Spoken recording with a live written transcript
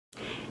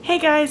Hey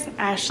guys,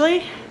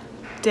 Ashley,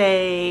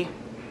 day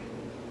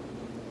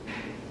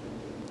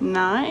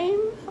 9.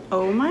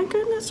 Oh my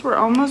goodness, we're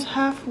almost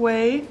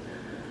halfway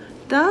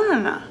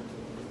done.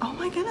 Oh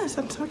my goodness,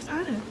 I'm so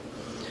excited.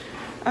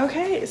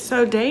 Okay,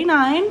 so day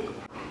 9.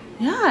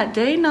 Yeah,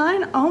 day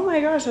 9. Oh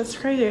my gosh, that's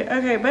crazy.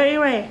 Okay, but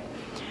anyway,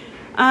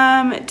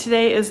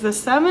 today is the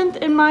 7th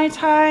in my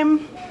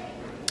time,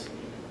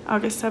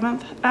 August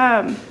 7th.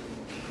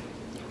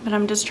 But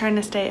I'm just trying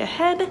to stay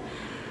ahead.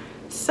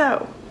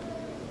 So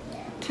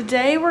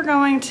today we're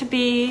going to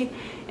be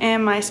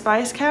in my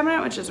spice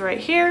cabinet, which is right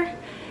here,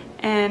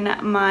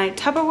 and my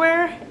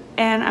Tupperware,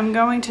 and I'm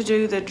going to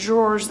do the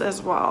drawers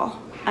as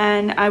well.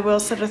 And I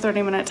will set a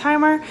 30-minute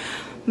timer.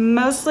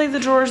 Mostly the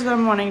drawers that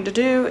I'm wanting to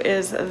do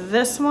is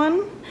this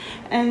one,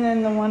 and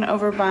then the one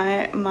over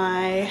by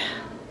my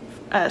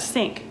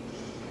sink.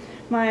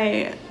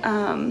 My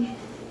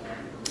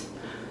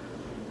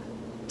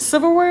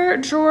silverware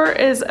drawer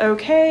is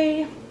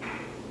okay.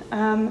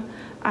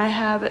 I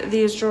have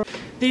these drawers,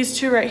 these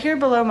two right here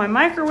below my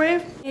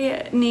microwave.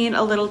 They need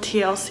a little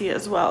TLC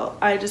as well.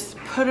 I just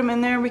put them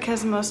in there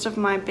because most of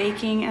my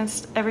baking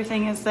and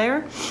everything is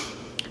there.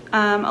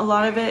 A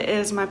lot of it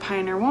is my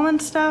Pioneer Woman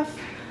stuff,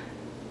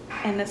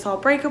 and it's all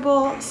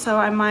breakable, so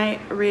I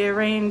might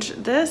rearrange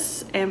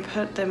this and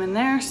put them in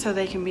there so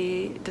they can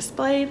be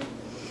displayed.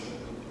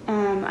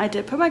 I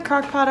did put my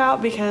crock pot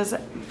out because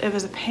it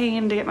was a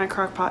pain to get my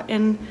crock pot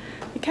in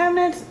the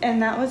cabinets,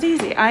 and that was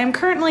easy. I am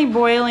currently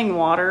boiling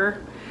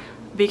water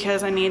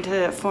because I need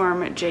to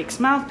form Jake's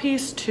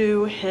mouthpiece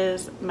to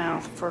his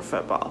mouth for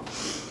football.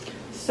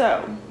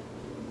 So,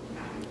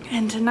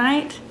 and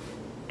tonight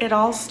it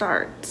all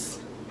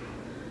starts.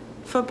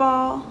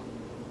 Football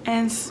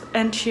and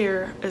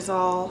cheer is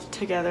all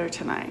together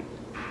tonight.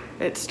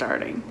 It's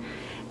starting.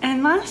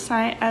 And last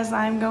night, as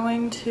I'm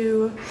going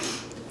to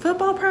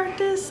football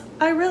practice,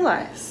 I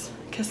realized,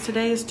 because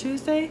today is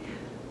Tuesday,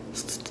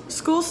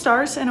 school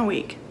starts in a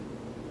week.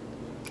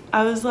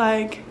 I was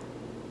like,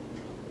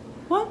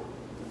 what?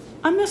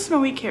 I'm missing a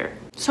week here.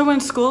 So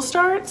when school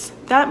starts,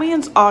 that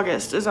means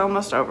August is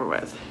almost over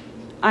with.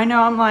 I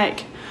know, I'm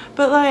like,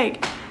 but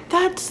like,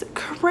 that's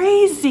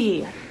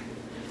crazy.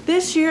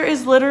 This year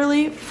is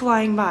literally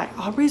flying by.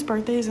 Aubrey's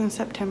birthday is in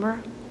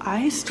September.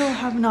 I still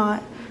have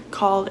not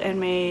called and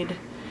made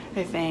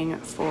a thing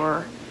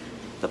for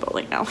the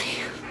bowling alley.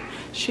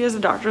 She has a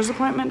doctor's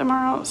appointment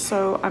tomorrow,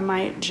 so I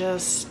might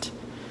just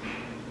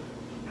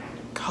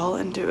call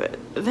and do it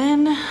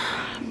then.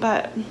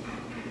 But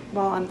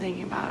while I'm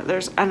thinking about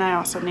it, and I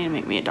also need to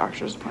make me a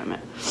doctor's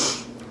appointment.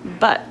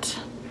 But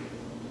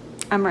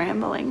I'm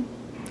rambling,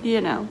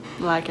 you know,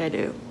 like I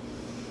do.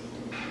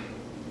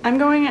 I'm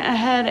going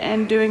ahead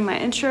and doing my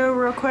intro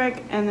real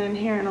quick, and then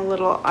here in a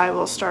little I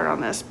will start on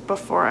this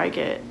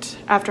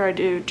after I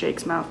do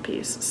Jake's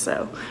mouthpiece.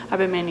 So I've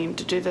been meaning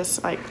to do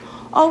this like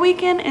all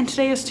weekend, and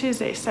today is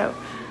Tuesday, so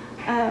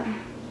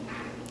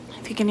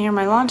if you can hear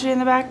my laundry in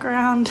the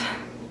background,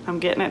 I'm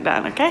getting it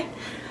done, okay?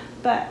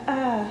 But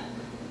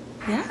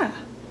yeah,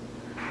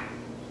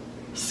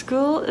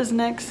 school is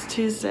next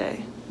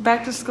Tuesday.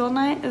 Back to school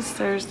night is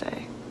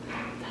Thursday.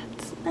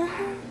 That's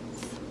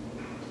nice.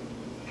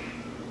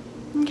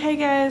 Okay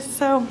guys,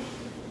 so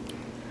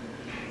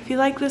if you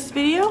like this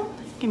video,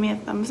 give me a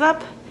thumbs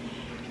up.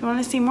 If you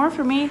want to see more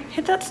from me,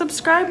 hit that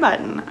subscribe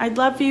button. I'd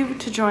love you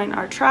to join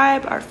our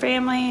tribe, our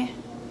family,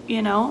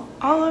 you know,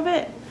 all of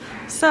it.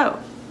 So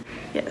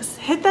yes,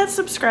 hit that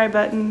subscribe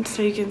button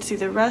so you can see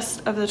the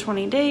rest of the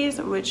 20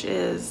 days, which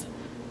is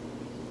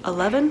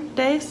 11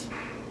 days.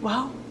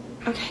 Wow.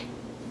 Okay,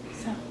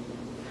 so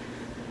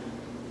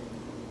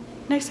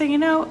next thing you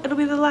know, it'll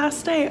be the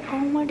last day. Oh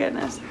my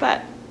goodness.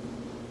 But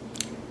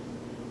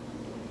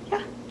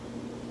yeah,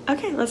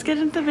 okay, let's get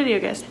into the video,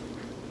 guys.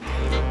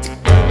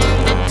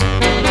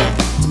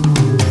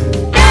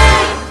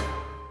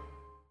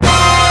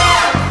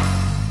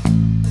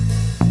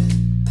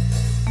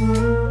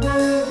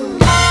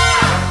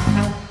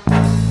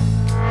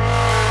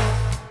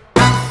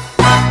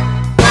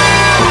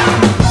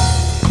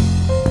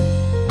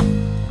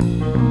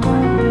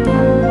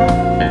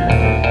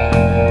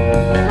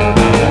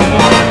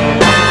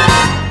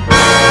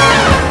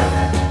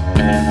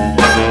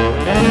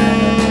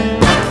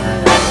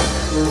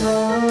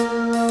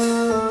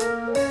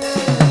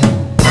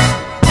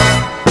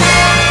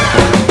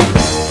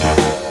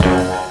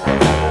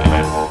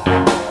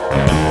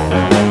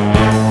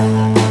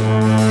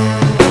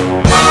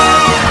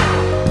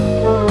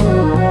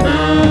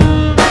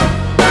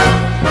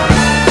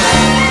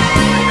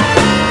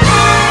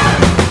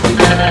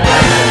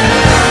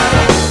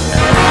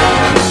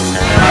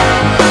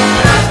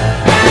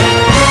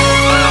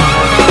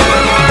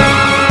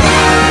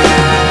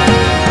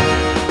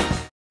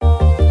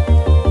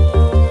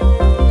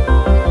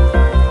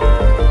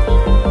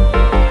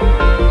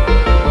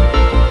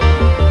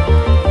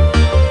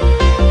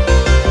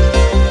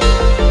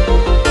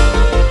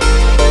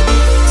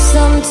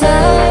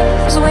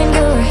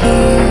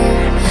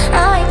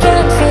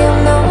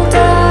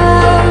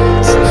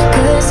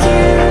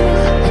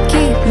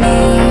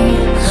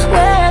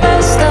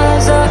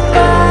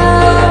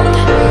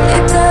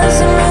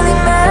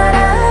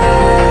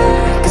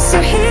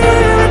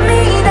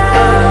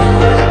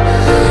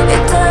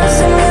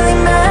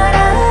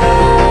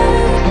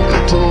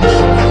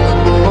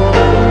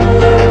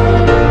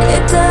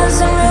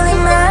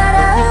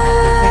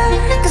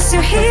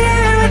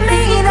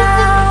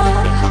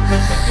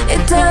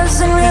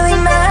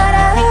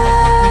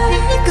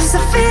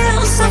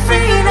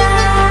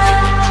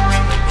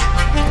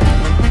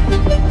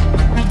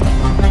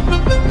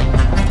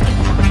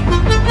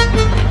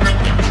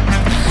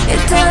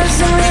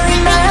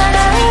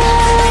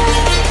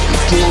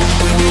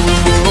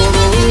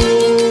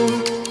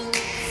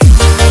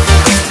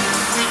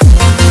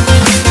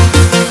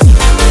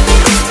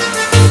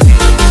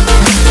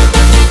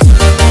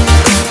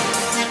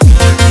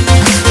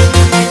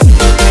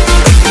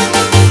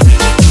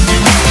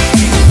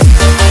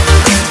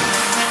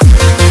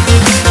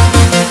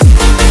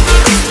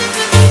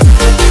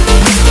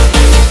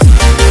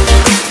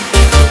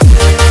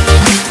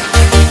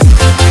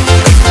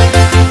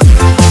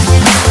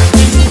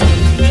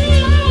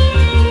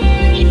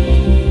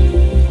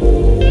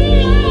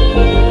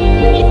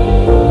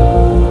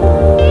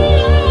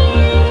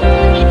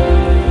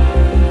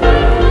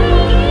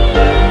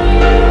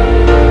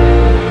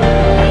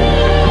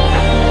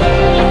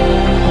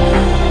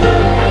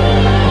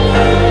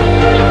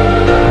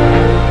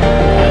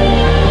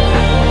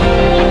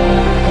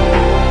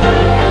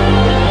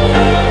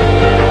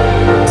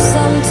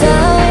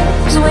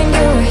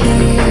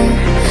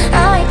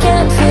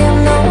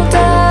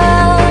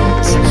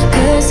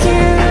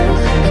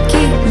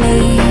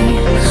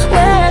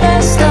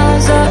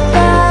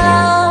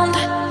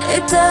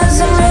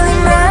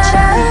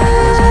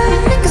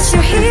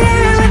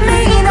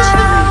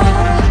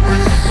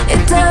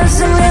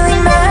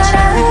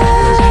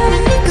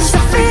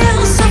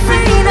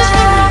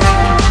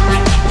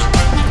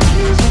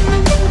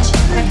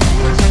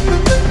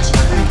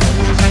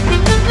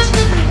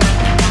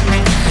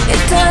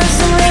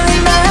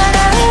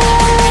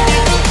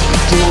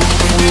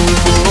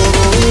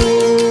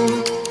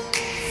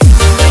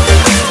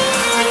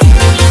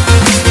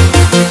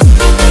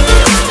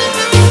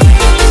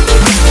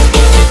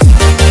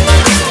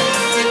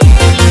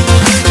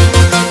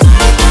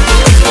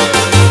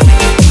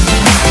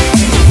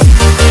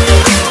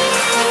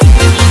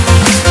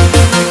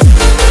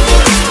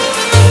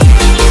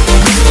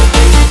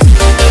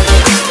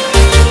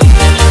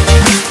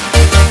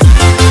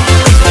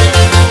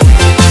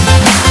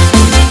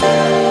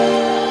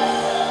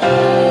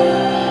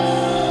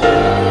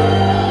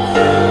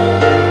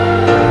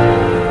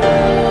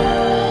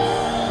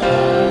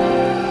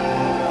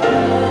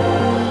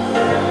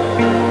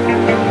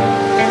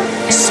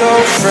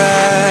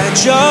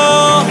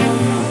 fragile,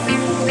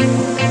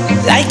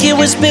 like it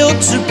was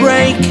built to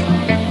break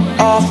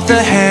off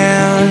the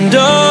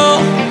handle.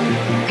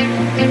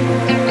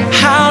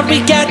 How'd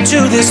we get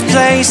to this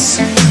place?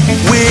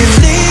 We're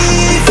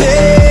leaving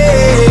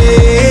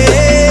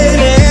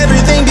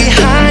everything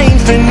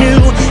behind for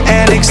new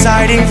and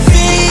exciting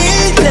feelings,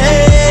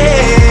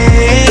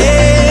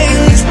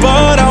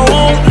 but I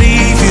won't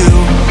leave you.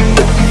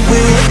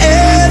 Will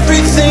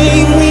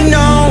everything we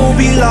know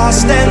be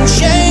lost and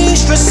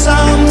changed for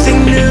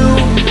something new?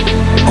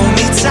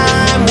 Only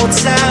time will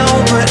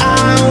tell, but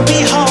I'll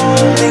be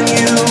holding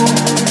you.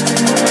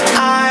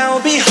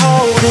 I'll be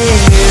holding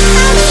you.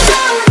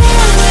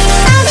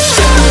 I'll be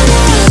holding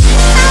you.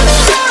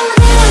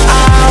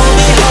 I'll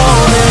be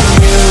holding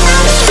you.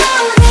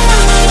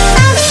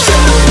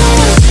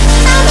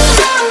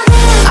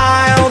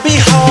 I'll be holding you. I'll be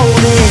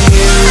holding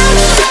you.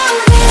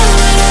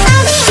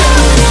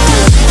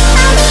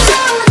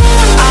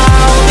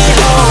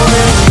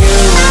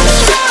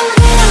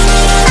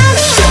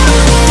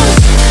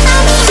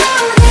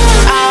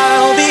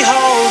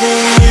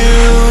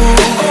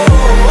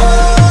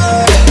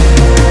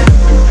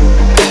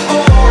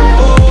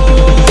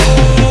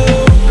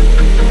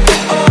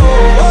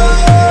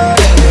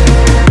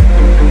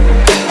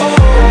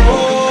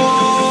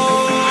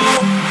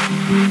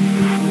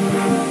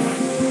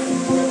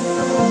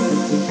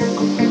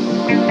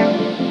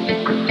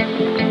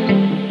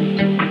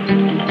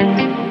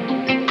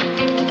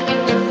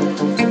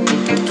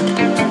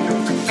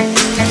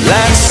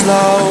 Let's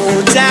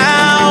slow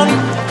down.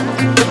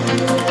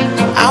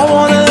 I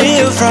wanna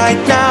live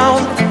right now.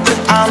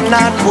 I'm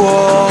not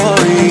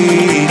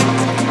worried,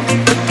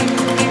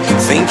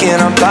 thinking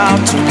about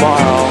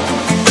tomorrow.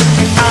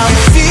 I'm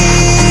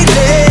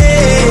feeling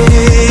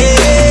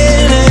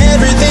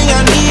everything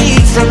I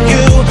need from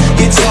you.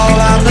 It's all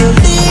I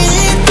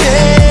believe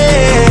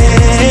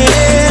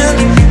in.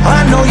 I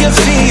know you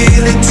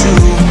feel it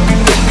too.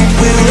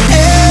 Will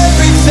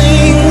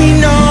everything we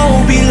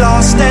know be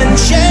lost and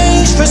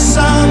changed for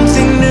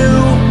something new?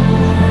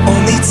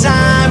 Only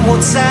time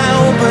will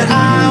tell, but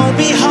I'll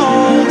be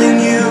holding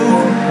you.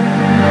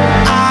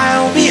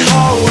 I'll be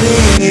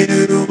holding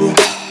you.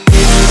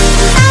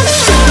 I'll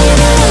be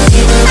holding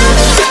you.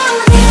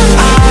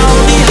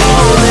 I'll be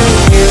holding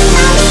you.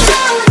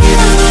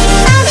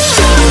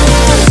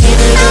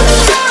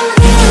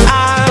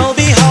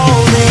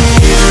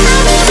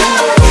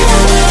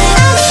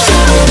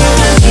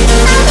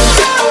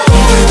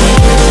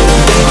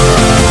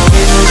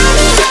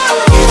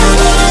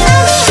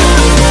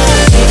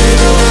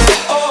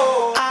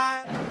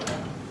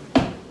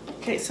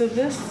 Okay, so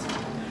this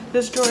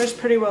drawer is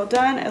pretty well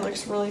done. It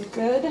looks really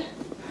good.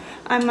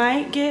 I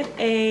might get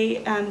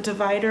a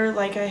divider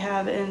like I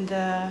have in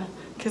the,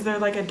 because they're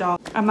like a dog.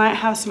 I might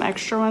have some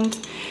extra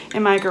ones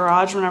in my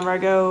garage whenever I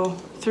go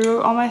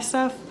through all my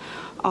stuff.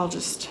 I'll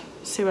just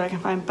see what I can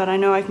find, but I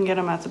know I can get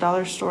them at the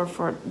dollar store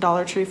for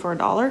Dollar Tree for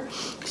 $1.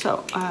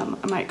 So I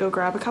might go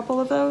grab a couple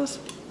of those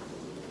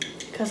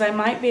because I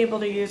might be able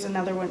to use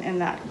another one in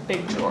that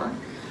big drawer.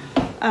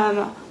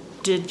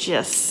 Did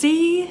you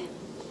see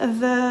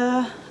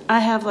I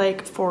have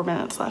like 4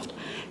 minutes left.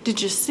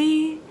 Did you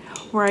see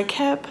where I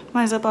kept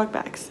my Ziploc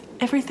bags?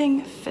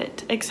 Everything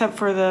fit except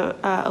for the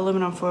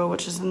aluminum foil,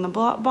 which is in the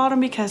bottom,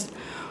 because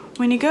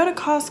when you go to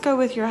Costco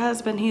with your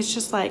husband, he's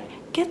just like,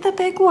 get the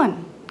big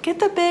one. Get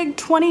the big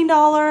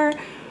 $20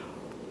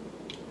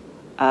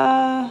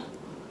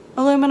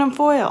 aluminum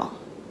foil.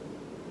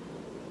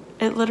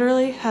 It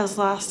literally has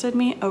lasted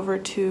me over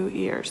 2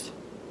 years.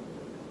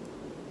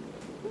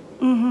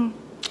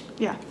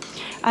 Yeah.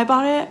 I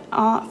bought it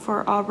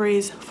for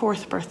Aubrey's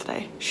 4th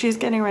birthday. She's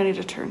getting ready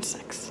to turn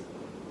 6.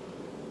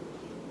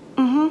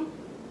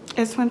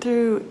 It's went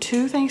through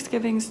 2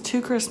 Thanksgivings,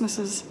 2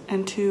 Christmases,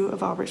 and 2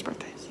 of Aubrey's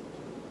birthdays.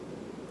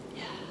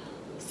 Yeah.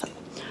 So,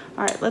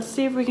 all right, let's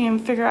see if we can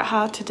figure out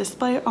how to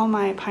display all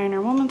my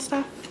Pioneer Woman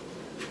stuff.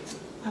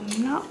 I'm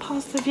not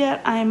positive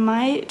yet. I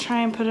might try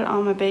and put it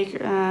on my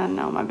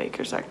my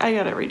baker's rack. I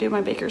gotta redo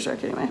my baker's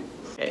rack anyway.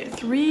 Okay,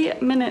 3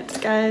 minutes,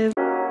 guys.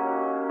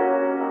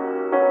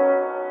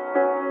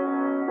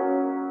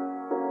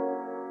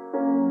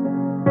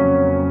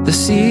 The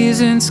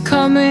seasons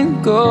come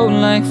and go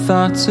like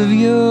thoughts of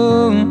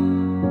you.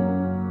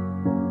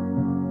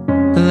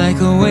 Like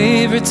a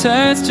wave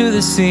returns to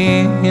the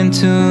sea,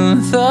 into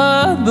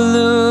the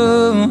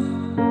blue.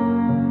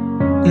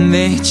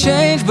 They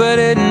change but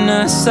in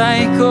a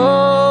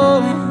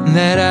cycle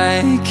that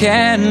I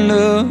can't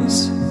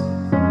lose.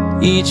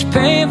 Each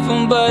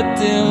painful but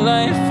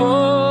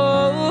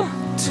delightful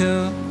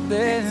to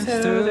live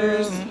through. So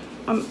there's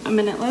a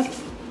minute left.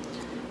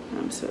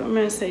 So I'm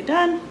gonna say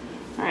done.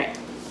 All right.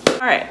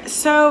 All right,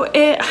 so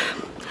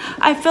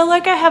I feel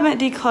like I haven't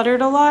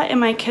decluttered a lot in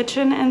my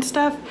kitchen and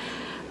stuff,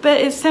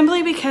 but it's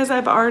simply because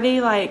I've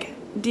already like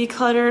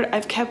decluttered.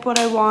 I've kept what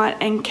I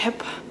want and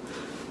kept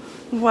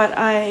what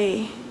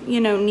I,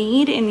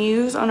 need and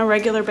use on a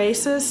regular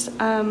basis.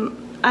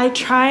 I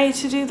try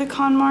to do the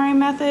KonMari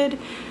method,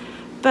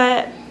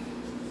 but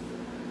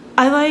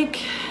I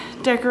like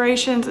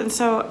decorations, and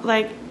so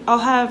like I'll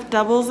have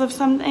doubles of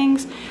some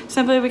things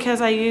simply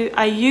because I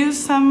use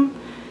some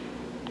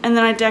and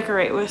then I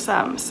decorate with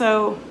some.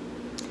 So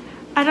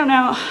I don't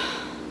know.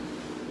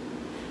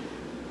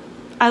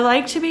 I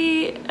like to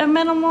be a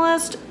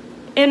minimalist.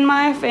 In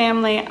my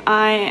family,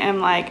 I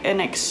am like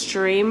an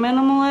extreme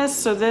minimalist.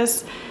 So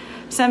this,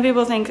 some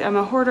people think I'm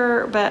a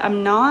hoarder, but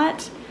I'm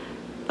not.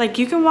 Like,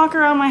 you can walk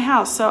around my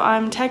house, so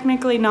I'm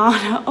technically not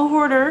a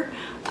hoarder.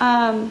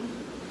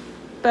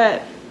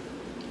 But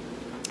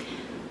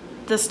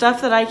the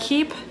stuff that I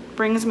keep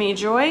brings me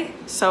joy,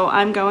 so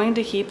I'm going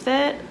to keep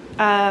it.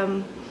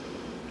 I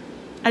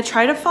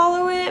try to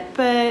follow it,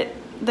 but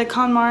the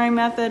KonMari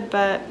method,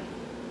 but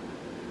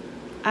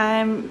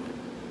I'm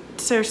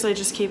seriously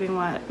just keeping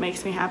what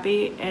makes me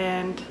happy,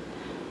 and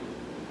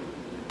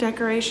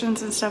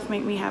decorations and stuff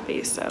make me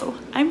happy, so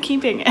I'm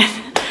keeping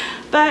it.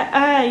 But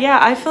yeah,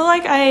 I feel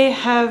like I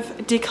have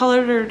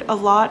decluttered a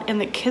lot in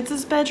the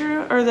kids'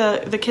 bedroom, or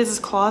the kids'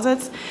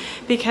 closets,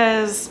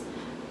 because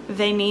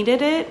they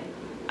needed it.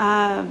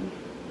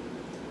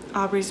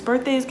 Aubrey's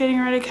birthday is getting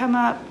ready to come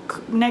up.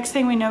 Next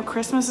thing we know,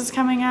 Christmas is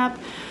coming up.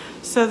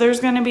 So there's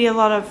going to be a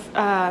lot of,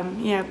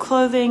 you know,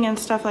 clothing and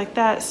stuff like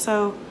that.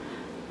 So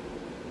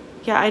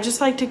yeah, I just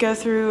like to go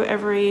through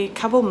every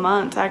couple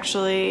months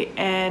actually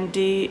and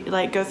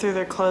go through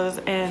their clothes.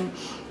 And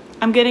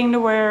I'm getting to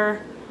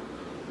where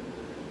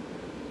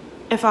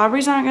if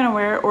Aubrey's not going to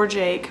wear it, or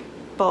Jake,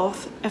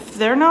 both, if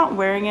they're not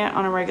wearing it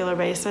on a regular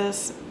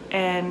basis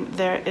and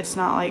it's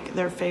not like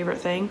their favorite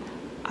thing,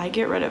 I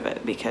get rid of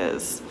it,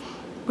 because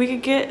we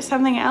could get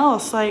something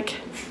else. Like,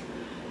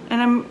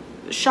 and I'm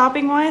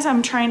shopping wise,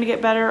 I'm trying to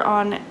get better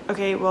on,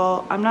 okay,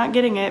 well, I'm not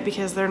getting it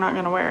because they're not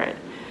going to wear it.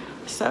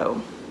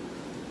 So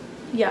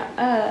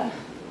yeah,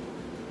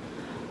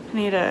 I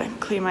need to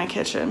clean my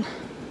kitchen.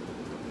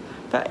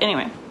 But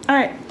anyway, all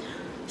right.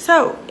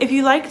 So if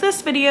you liked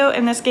this video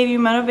and this gave you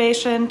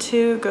motivation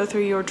to go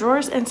through your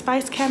drawers and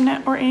spice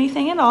cabinet or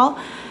anything at all,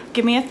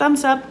 give me a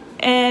thumbs up.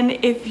 And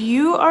if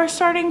you are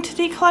starting to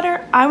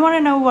declutter, I want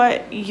to know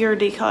what you're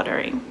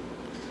decluttering,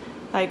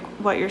 like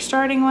what you're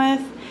starting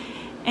with.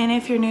 And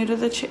if you're new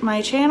to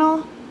my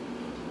channel,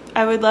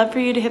 I would love for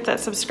you to hit that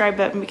subscribe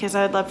button, because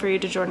I would love for you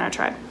to join our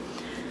tribe.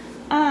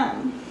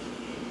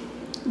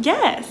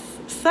 Yes,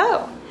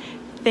 so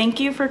thank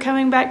you for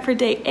coming back for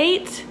day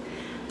 8,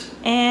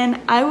 and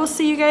I will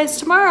see you guys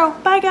tomorrow.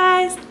 Bye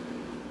guys.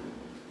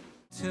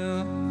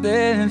 To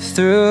live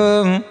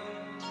through,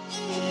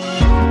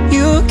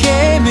 you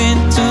came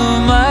into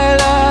my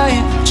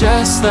life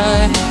just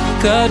like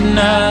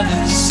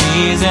another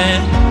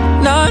season,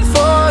 not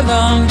for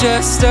long,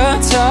 just a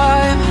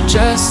time,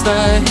 just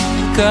like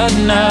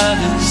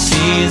another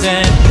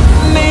season.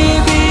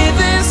 Maybe